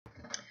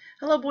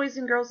Hello, boys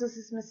and girls. This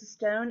is Mrs.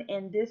 Stone,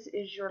 and this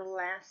is your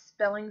last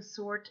spelling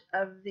sort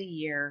of the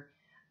year,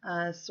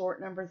 sort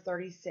number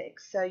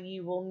 36. So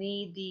you will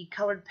need the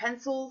colored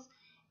pencils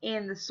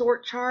and the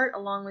sort chart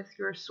along with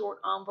your sort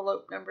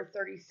envelope number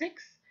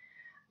 36.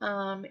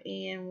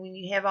 And when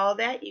you have all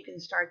that, you can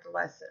start the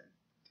lesson.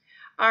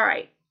 All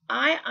right.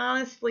 I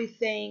honestly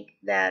think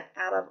that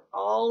out of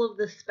all of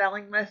the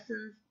spelling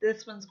lessons,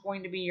 this one's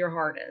going to be your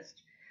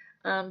hardest.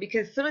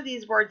 Because some of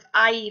these words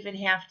I even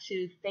have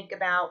to think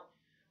about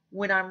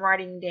when I'm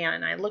writing down.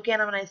 And I look at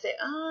them and I say,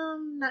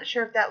 I'm not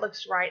sure if that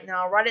looks right. And then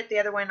I'll write it the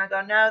other way and I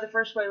go, no, the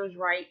first way was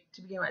right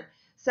to begin with.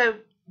 So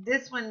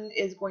this one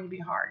is going to be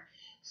hard.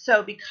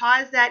 So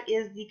because that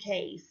is the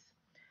case,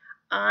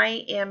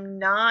 I am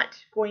not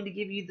going to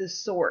give you the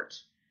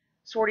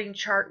sorting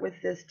chart with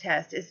this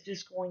test. It's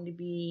just going to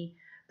be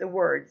the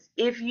words.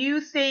 If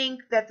you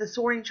think that the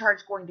sorting chart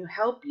is going to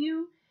help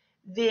you,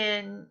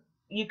 then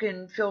you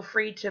can feel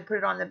free to put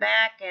it on the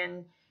back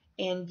and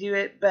do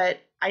it. But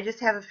I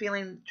just have a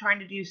feeling trying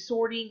to do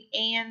sorting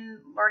and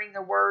learning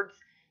the words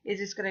is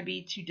just going to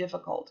be too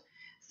difficult.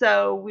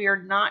 So we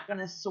are not going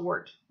to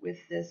sort with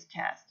this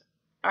test.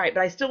 All right,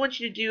 but I still want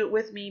you to do it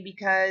with me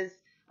because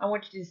I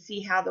want you to see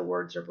how the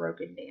words are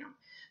broken down.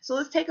 So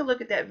let's take a look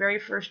at that very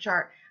first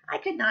chart. I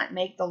could not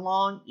make the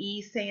long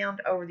E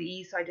sound over the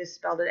E, so I just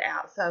spelled it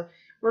out. So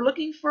we're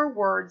looking for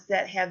words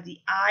that have the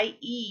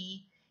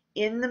IE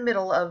in the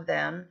middle of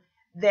them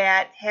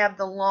that have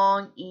the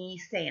long E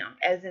sound,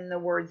 as in the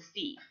word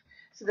thief.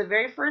 So the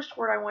very first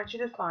word I want you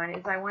to find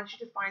is I want you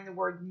to find the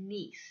word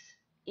niece,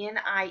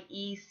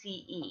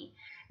 N-I-E-C-E.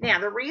 Now,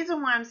 the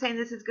reason why I'm saying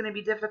this is going to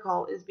be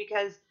difficult is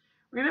because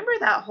remember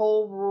that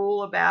whole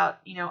rule about,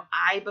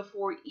 I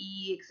before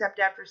E except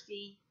after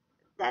C?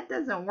 That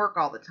doesn't work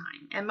all the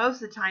time. And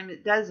most of the time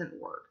it doesn't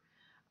work.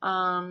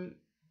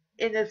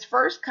 In this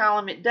first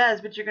column it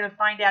does, but you're going to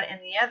find out in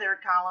the other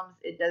columns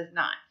it does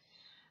not.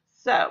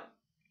 So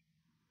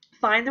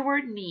find the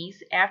word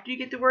niece. After you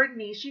get the word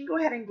niece, you can go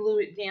ahead and glue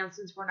it down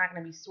since we're not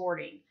going to be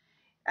sorting.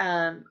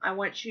 I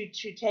want you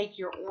to take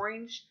your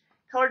orange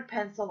colored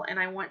pencil and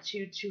I want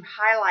you to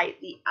highlight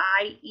the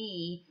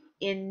IE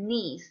in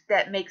niece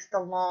that makes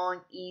the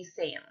long E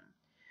sound.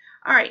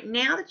 All right,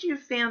 now that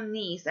you've found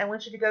niece, I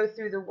want you to go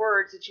through the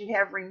words that you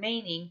have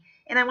remaining,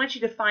 and I want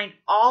you to find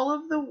all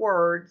of the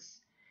words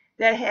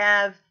that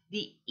have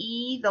the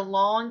E, the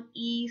long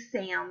E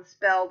sound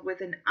spelled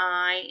with an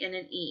I and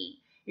an E.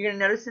 You're going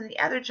to notice in the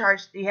other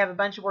charts that you have a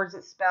bunch of words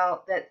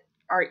that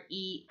are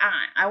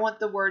E-I. I want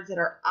the words that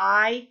are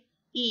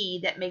I-E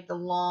that make the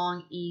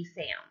long E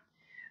sound.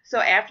 So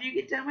after you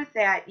get done with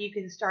that, you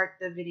can start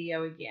the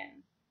video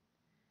again.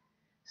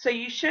 So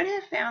you should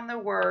have found the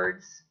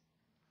words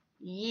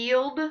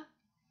yield,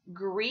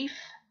 grief,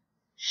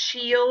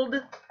 shield,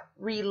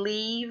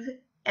 relieve,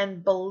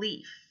 and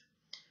belief.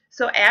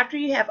 So after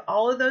you have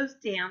all of those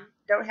down,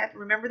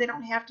 remember they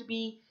don't have to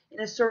be in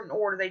a certain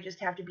order, they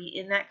just have to be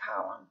in that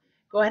column.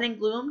 Go ahead and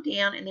glue them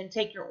down and then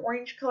take your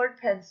orange colored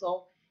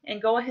pencil and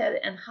go ahead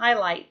and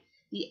highlight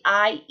the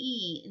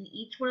IE in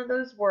each one of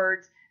those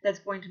words that's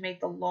going to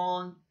make the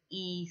long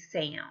E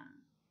sound.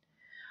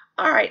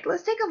 All right,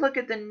 let's take a look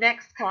at the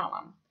next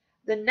column.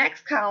 The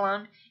next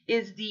column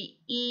is the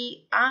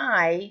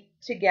EI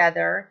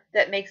together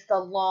that makes the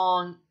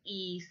long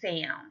E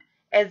sound,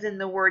 as in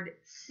the word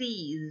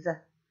seize.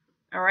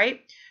 All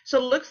right, so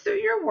look through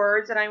your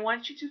words and I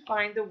want you to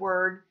find the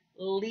word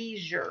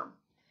leisure.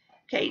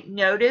 Okay,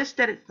 notice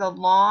that it's the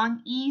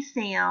long E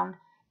sound,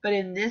 but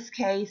in this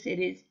case it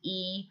is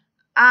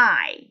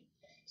EI.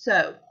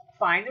 So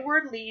find the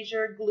word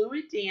leisure, glue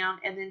it down,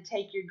 and then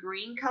take your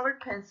green colored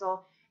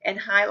pencil and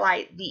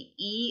highlight the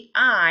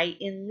EI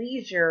in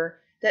leisure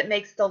that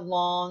makes the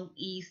long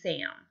E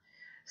sound.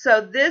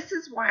 So this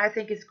is why I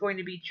think it's going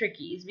to be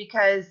tricky, is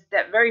because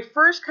that very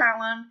first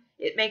column,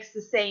 it makes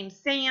the same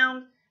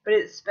sound, but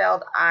it's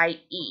spelled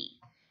IE.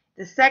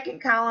 The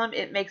second column,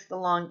 it makes the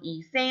long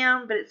E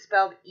sound, but it's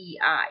spelled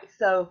EI.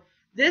 So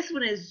this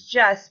one is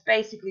just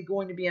basically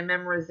going to be a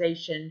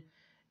memorization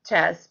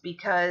test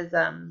because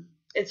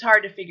it's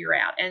hard to figure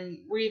out. And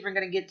we're even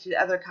going to get to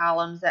other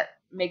columns that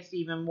makes it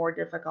even more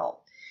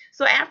difficult.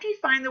 So after you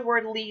find the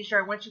word leisure,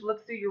 I want you to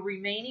look through your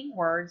remaining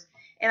words,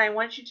 and I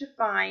want you to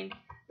find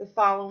the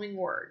following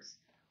words: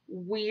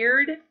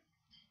 weird,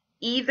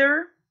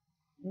 either,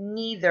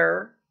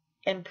 neither,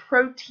 and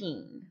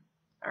protein.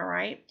 All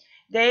right?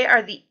 They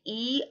are the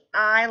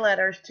EI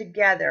letters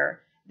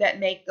together that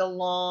make the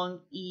long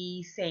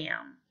E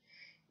sound.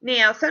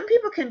 Now, some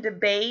people can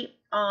debate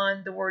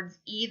on the words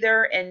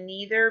either and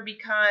neither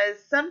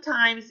because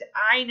sometimes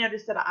I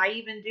notice that I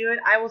even do it.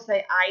 I will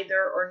say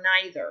either or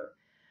neither.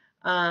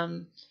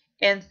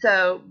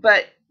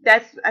 But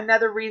that's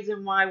another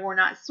reason why we're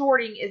not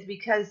sorting is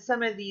because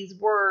some of these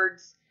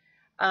words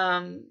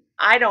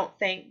I don't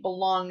think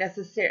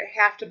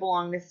have to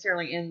belong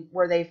necessarily in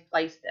where they've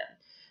placed them.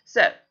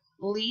 So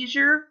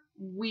leisure,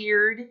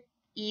 weird,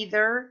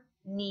 either,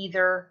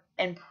 neither,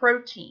 and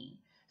protein.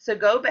 So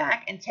go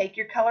back and take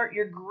your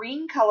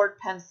green colored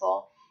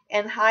pencil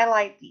and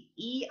highlight the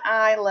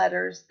EI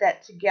letters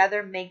that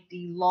together make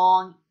the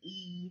long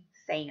E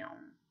sound.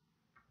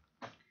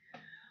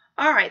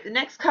 All right, the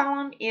next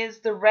column is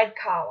the red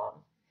column.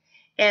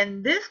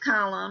 And this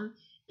column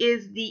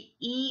is the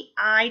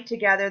EI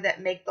together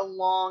that make the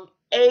long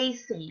A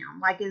sound,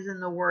 like is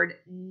in the word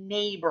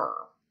neighbor.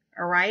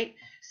 All right,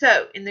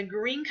 so in the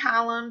green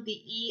column, the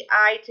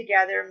EI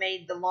together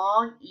made the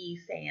long E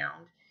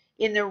sound.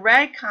 In the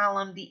red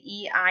column, the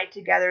EI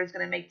together is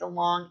going to make the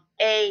long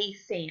A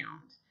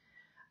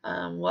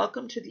sound.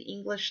 Welcome to the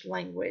English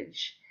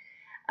language.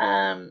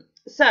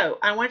 So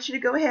I want you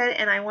to go ahead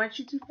and I want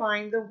you to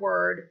find the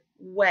word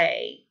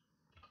way.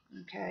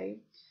 Okay.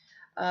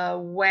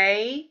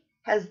 Way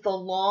has the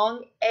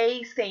long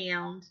A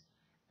sound,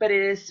 but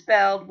it is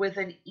spelled with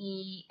an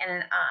E and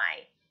an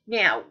I.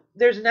 Now,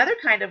 there's another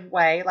kind of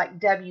way, like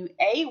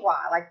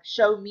W-A-Y, like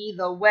show me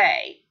the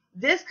way.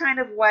 This kind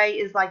of way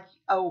is like,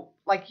 oh,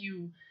 like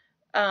you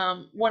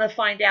want to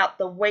find out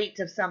the weight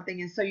of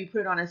something, and so you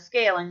put it on a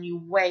scale and you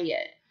weigh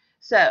it.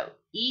 So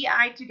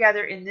E-I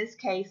together in this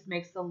case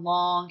makes the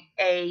long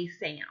A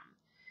sound.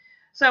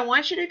 So I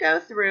want you to go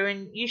through,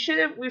 and we should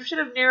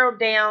have narrowed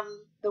down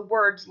the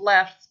words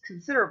left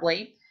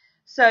considerably,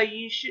 so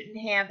you shouldn't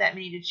have that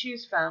many to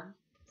choose from.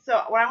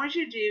 So what I want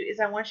you to do is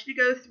I want you to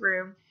go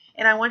through,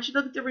 and I want you to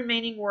look at the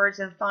remaining words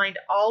and find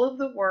all of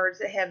the words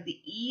that have the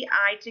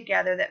EI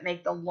together that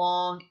make the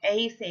long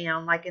A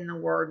sound, like in the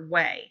word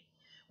way.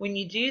 When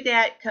you do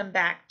that, come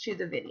back to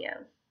the video.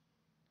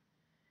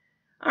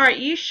 All right,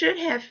 you should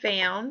have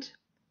found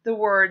the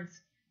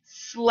words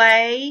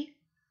sleigh,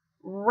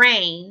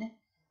 rain.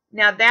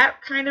 Now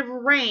that kind of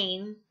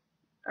rain,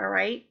 all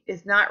right,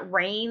 is not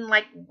rain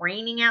like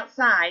raining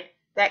outside.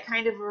 That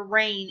kind of a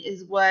rain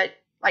is what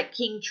like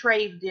King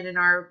Trave did in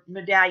our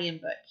medallion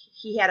book.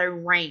 He had a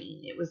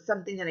rain. It was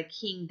something that a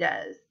king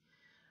does.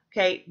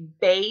 Okay,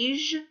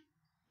 beige,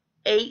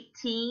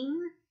 18,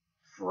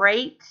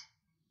 freight,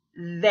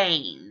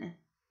 vein.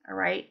 All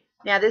right.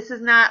 Now this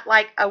is not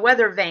like a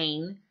weather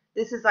vane.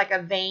 This is like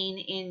a vein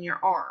in your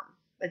arm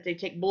that they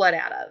take blood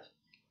out of.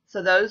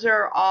 So those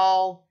are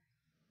all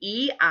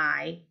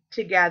EI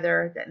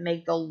together that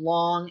make the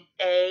long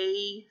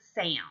A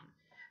sound.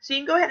 So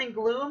you can go ahead and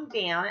glue them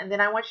down, and then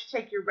I want you to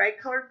take your red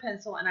colored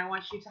pencil and I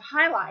want you to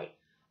highlight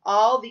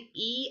all the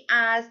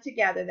EIs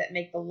together that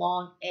make the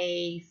long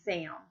A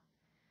sound.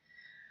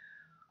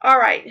 All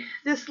right,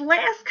 this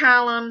last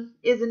column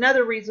is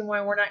another reason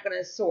why we're not going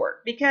to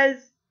sort, because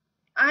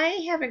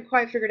I haven't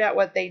quite figured out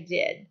what they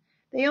did.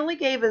 They only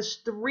gave us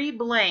 3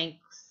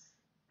 blanks,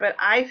 but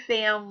I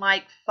found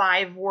like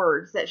 5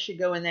 words that should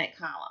go in that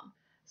column.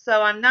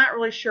 So I'm not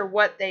really sure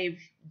what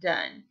they've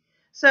done.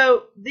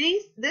 So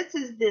this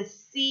is the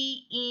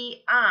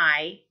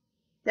CEI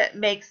that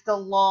makes the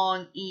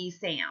long E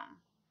sound.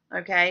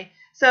 Okay,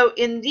 so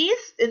in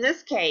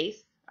this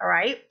case, all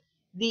right,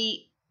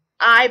 the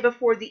I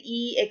before the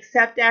E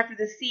except after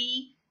the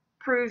C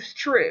proves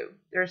true.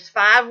 There's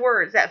 5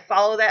 words that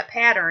follow that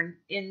pattern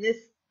in this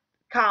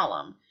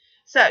column.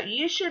 So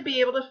you should be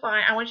able to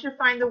find, I want you to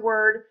find the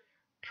word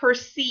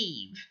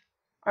perceive.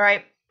 All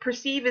right,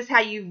 perceive is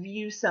how you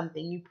view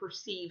something. You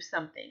perceive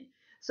something.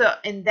 So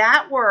in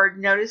that word,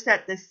 notice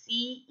that the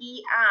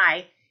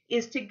CEI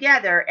is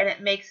together and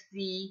it makes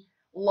the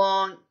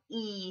long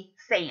E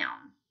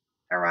sound.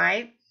 All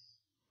right.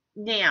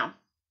 Now,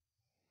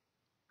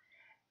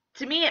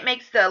 to me, it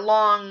makes the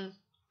long,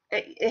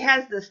 it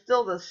has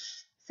still the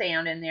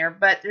sound in there,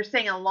 but they're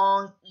saying a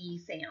long E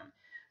sound.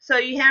 So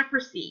you have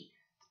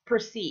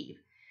perceive.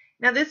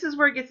 Now this is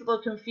where it gets a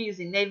little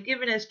confusing. They've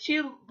given us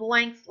 2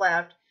 blanks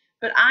left,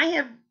 but I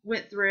have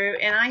went through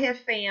and I have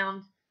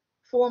found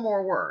 4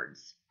 more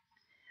words.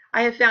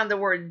 I have found the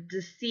word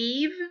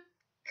deceive,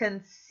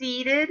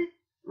 conceited,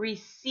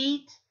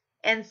 receipt,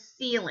 and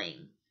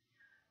ceiling.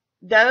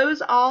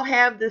 Those all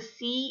have the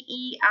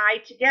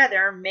CEI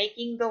together,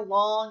 making the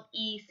long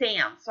E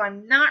sound. So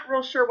I'm not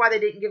real sure why they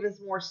didn't give us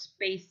more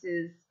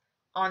spaces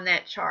on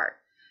that chart.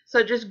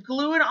 So just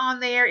glue it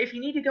on there. If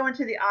you need to go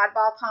into the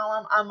oddball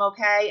column, I'm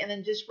okay. And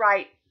then just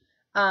write,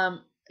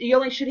 you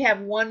only should have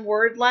 1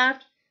 word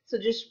left. So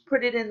just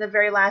put it in the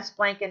very last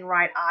blank and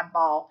write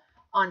oddball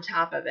on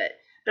top of it.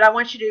 But I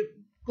want you to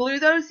glue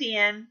those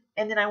in,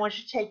 and then I want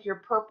you to take your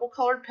purple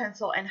colored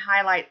pencil and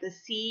highlight the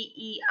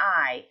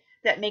CEI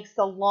that makes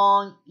the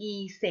long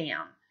E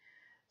sound.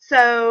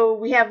 So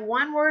we have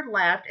 1 word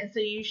left, and so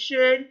you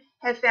should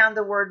have found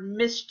the word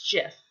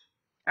mischief.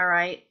 All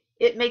right,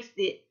 it makes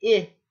the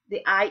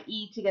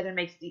IE together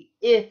makes the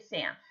I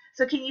sound.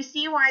 So can you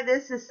see why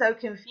this is so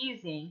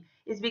confusing?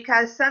 Is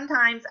because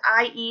sometimes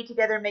IE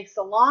together makes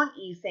the long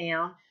E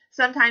sound,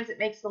 sometimes it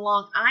makes the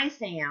long I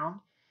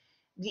sound.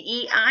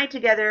 The EI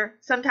together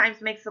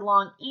sometimes makes the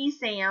long E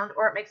sound,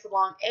 or it makes the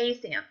long A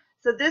sound.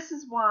 So this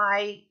is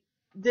why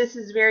this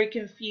is very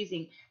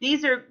confusing.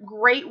 These are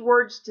great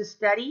words to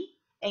study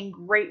and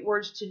great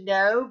words to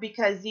know,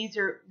 because these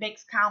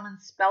makes common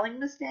spelling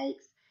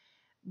mistakes,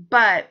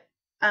 but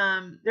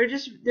they're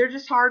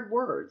just hard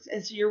words,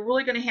 and so you're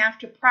really going to have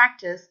to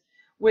practice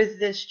with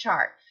this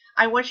chart.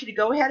 I want you to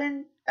go ahead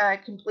and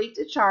complete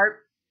the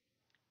chart.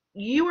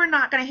 You are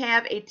not going to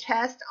have a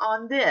test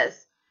on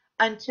this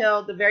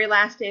until the very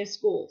last day of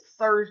school,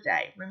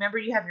 Thursday. Remember,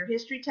 you have your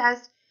history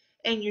test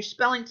and your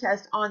spelling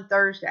test on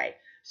Thursday.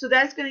 So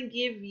that's going to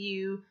give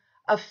you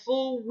a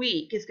full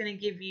week. It's going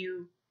to give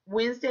you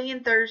Wednesday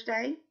and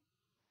Thursday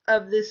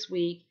of this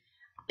week.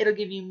 It'll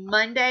give you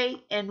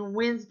Monday and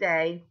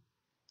Wednesday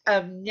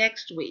of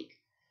next week.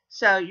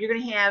 So you're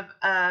going to have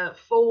a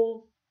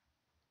full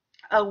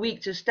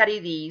week to study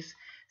these.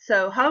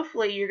 So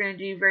hopefully you're going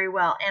to do very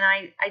well. And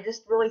I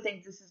just really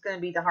think this is going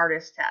to be the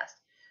hardest test.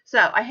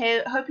 So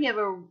I hope you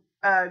have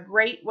a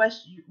great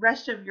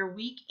rest of your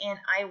week, and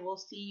I will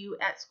see you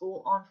at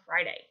school on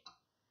Friday.